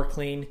that power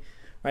clean,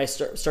 right?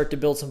 Start to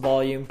build some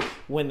volume.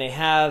 When they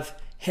have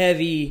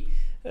heavy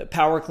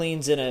power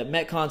cleans in a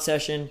Metcon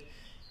session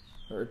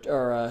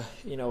or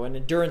an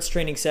endurance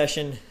training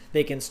session,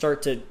 they can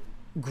start to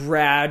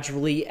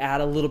gradually add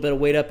a little bit of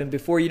weight up. And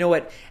before you know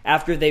it,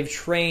 after they've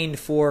trained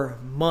for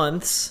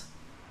months,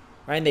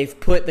 right, and they've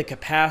put the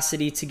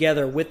capacity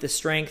together with the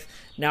strength,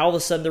 now all of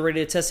a sudden they're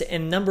ready to test it.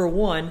 And number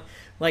one,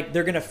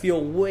 they're going to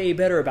feel way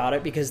better about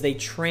it because they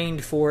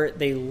trained for it,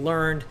 they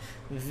learned,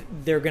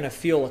 they're going to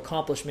feel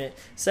accomplishment.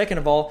 Second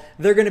of all,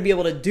 they're going to be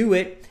able to do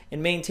it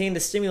and maintain the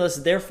stimulus,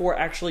 therefore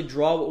actually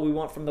draw what we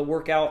want from the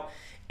workout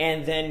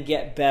and then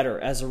get better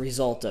as a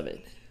result of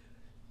it.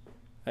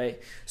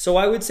 Right? So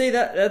I would say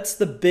that that's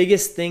the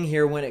biggest thing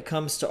here when it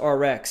comes to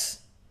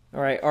RX.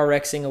 All right,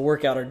 RXing a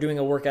workout or doing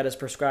a workout as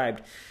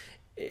prescribed.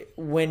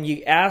 When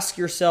you ask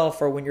yourself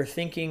or when you're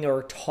thinking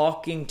or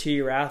talking to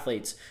your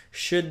athletes,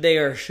 should they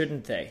or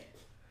shouldn't they?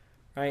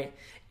 Right?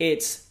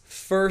 It's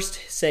first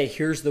say,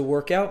 here's the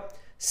workout.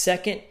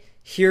 Second,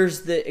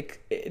 here's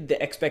the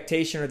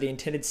expectation or the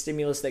intended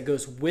stimulus that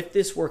goes with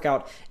this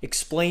workout.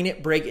 Explain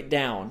it, break it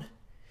down.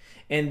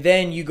 And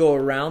then you go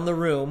around the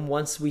room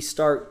once we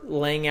start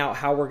laying out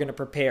how we're going to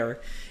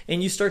prepare,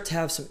 and you start to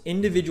have some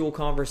individual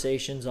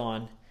conversations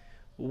on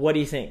what do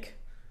you think?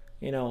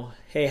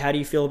 Hey, how do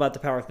you feel about the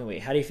powerlifting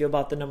weight? How do you feel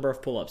about the number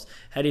of pull-ups?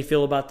 How do you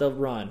feel about the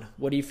run?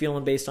 What are you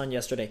feeling based on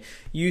yesterday?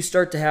 You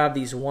start to have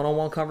these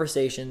one-on-one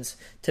conversations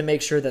to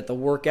make sure that the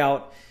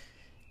workout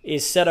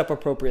is set up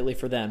appropriately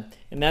for them.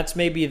 And that's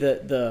maybe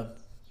the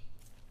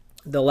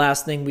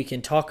last thing we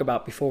can talk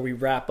about before we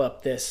wrap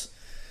up this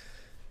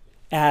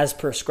as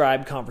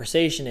prescribed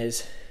conversation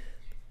is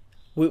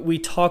we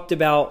talked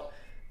about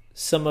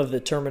some of the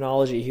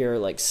terminology here,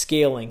 like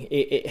scaling,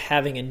 it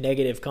having a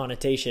negative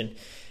connotation.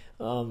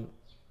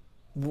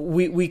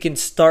 We can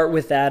start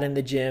with that in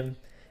the gym.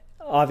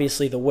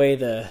 Obviously, the way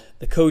the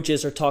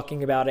coaches are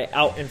talking about it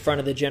out in front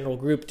of the general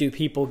group, do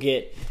people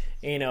get,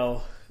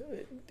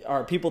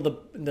 are people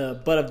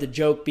the butt of the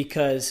joke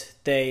because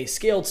they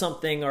scaled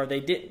something or they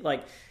did,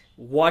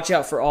 watch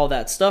out for all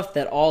that stuff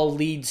that all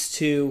leads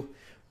to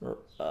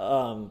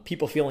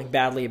people feeling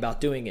badly about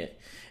doing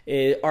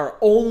it. Are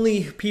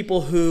only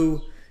people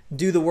who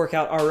do the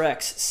workout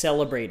RX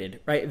celebrated,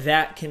 right?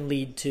 That can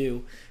lead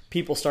to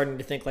people starting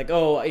to think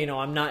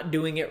I'm not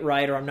doing it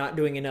right or I'm not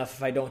doing enough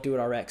if I don't do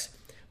it RX.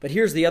 But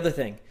here's the other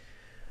thing.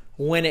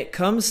 When it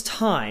comes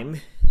time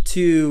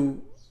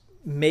to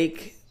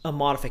make a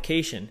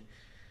modification,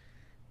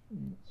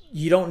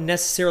 you don't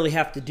necessarily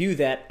have to do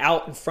that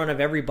out in front of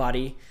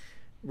everybody,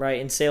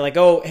 right? And say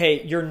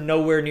hey, you're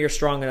nowhere near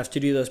strong enough to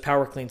do those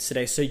power cleans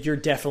today, so you're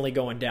definitely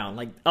going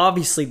down.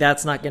 Obviously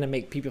that's not going to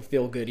make people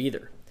feel good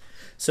either.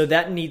 So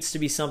that needs to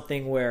be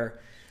something where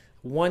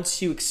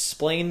once you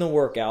explain the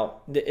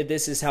workout,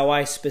 this is how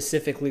I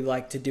specifically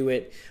like to do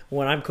it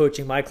when I'm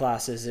coaching my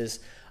classes is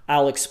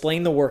I'll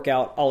explain the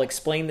workout, I'll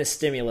explain the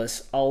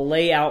stimulus, I'll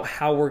lay out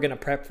how we're going to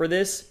prep for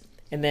this,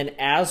 and then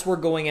as we're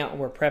going out and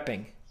we're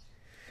prepping,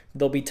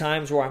 there'll be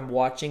times where I'm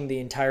watching the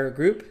entire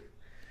group,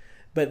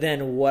 but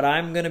then what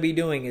I'm going to be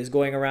doing is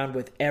going around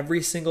with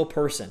every single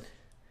person.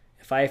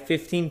 If I have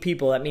 15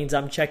 people, that means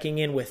I'm checking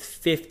in with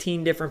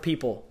 15 different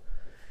people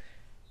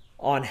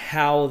on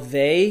how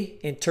they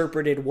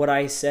interpreted what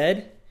I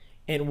said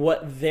and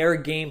what their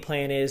game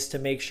plan is to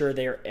make sure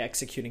they're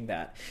executing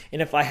that.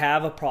 And if I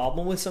have a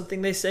problem with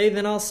something they say,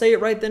 then I'll say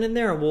it right then and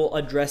there, and we'll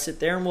address it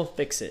there and we'll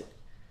fix it.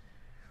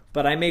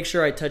 But I make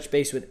sure I touch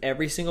base with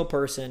every single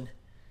person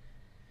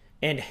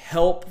and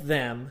help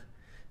them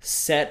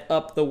set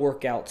up the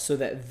workout so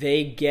that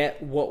they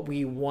get what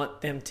we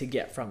want them to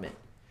get from it.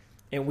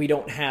 And we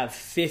don't have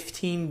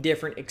 15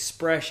 different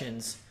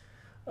expressions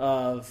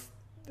of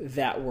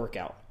that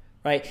workout,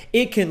 right?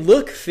 It can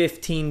look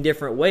 15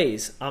 different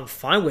ways. I'm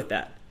fine with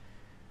that.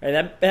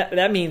 Right?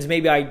 That means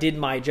maybe I did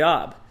my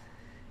job.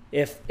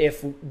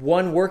 If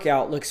one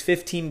workout looks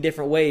 15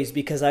 different ways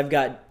because I've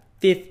got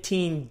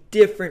 15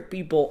 different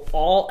people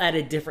all at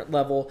a different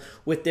level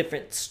with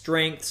different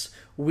strengths,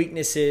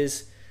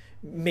 weaknesses,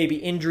 maybe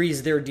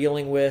injuries they're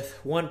dealing with.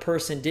 One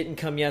person didn't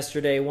come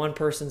yesterday. One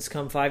person's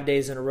come 5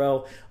 days in a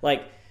row.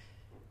 Like,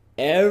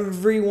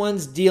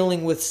 everyone's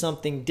dealing with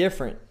something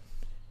different.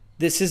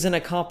 This isn't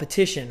a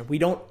competition. We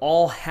don't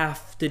all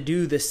have to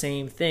do the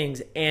same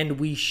things, and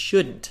we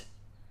shouldn't.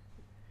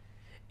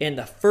 And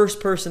the first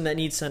person that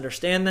needs to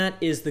understand that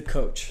is the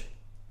coach.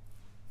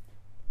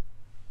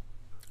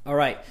 All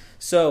right,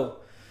 so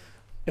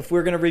if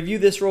we're going to review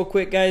this real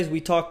quick, guys, we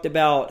talked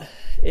about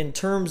in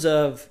terms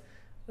of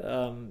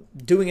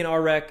doing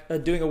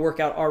a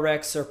workout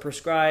RX or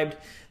prescribed.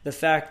 The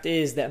fact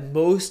is that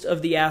most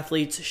of the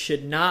athletes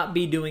should not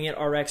be doing it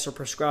RX or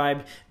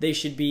prescribed. They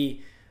should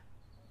be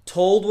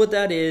told what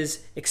that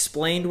is,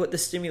 explained what the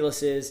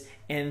stimulus is,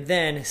 and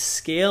then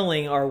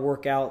scaling our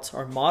workouts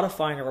or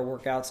modifying our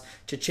workouts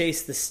to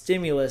chase the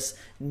stimulus,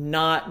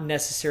 not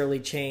necessarily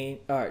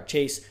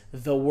chase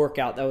the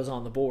workout that was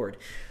on the board.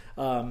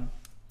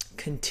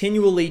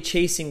 Continually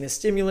chasing the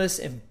stimulus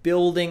and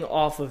building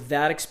off of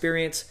that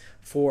experience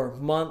for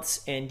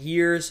months and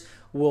years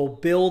will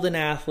build an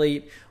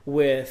athlete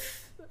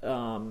with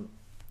a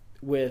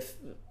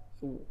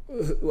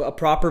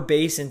proper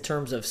base in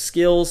terms of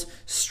skills,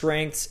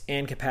 strengths,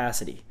 and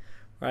capacity,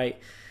 right?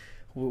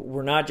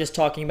 We're not just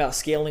talking about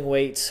scaling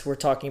weights. We're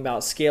talking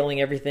about scaling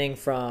everything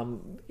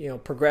from,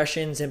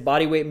 progressions and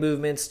body weight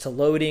movements to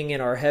loading in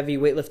our heavy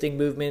weightlifting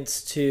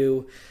movements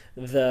to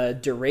the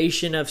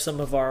duration of some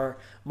of our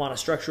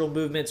monostructural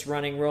movements,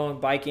 running, rowing,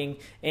 biking,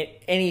 and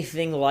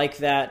anything like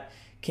that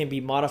can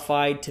be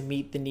modified to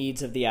meet the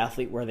needs of the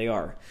athlete where they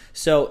are.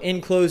 So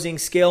in closing,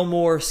 scale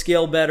more,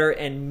 scale better,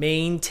 and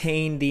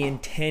maintain the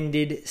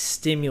intended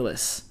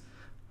stimulus.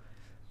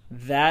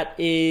 That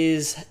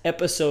is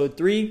episode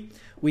 3.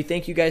 We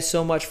thank you guys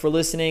so much for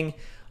listening.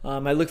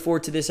 I look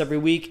forward to this every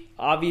week.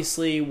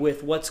 Obviously,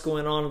 with what's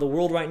going on in the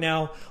world right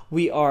now,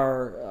 we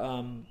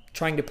are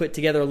trying to put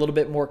together a little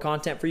bit more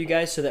content for you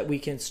guys so that we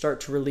can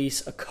start to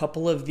release a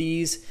couple of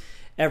these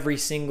every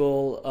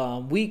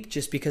single week,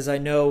 just because I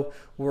know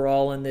we're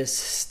all in this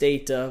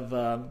state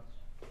of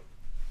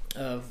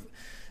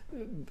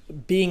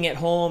being at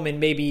home and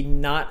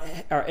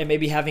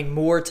maybe having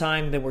more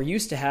time than we're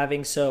used to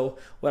having. So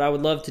what I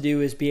would love to do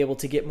is be able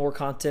to get more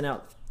content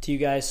out to you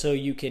guys so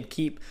you can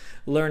keep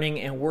learning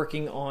and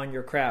working on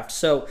your craft.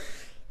 So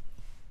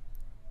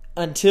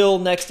until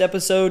next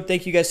episode,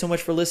 thank you guys so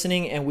much for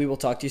listening, and we will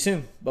talk to you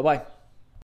soon. Bye-bye.